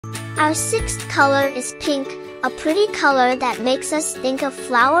Our sixth color is pink, a pretty color that makes us think of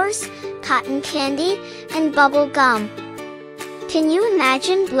flowers, cotton candy, and bubble gum. Can you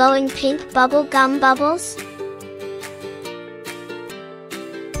imagine blowing pink bubble gum bubbles?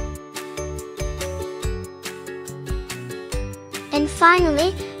 And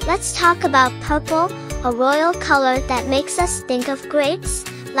finally, let's talk about purple, a royal color that makes us think of grapes,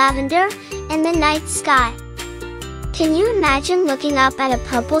 lavender, and the night sky. Can you imagine looking up at a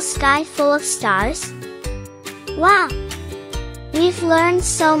purple sky full of stars? Wow! We've learned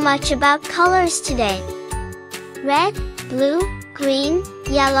so much about colors today. Red, blue, green,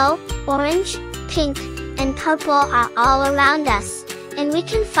 yellow, orange, pink, and purple are all around us, and we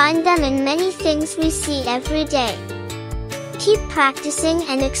can find them in many things we see every day. Keep practicing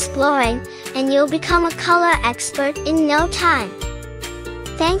and exploring, and you'll become a color expert in no time.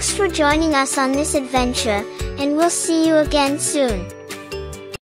 Thanks for joining us on this adventure, and we'll see you again soon.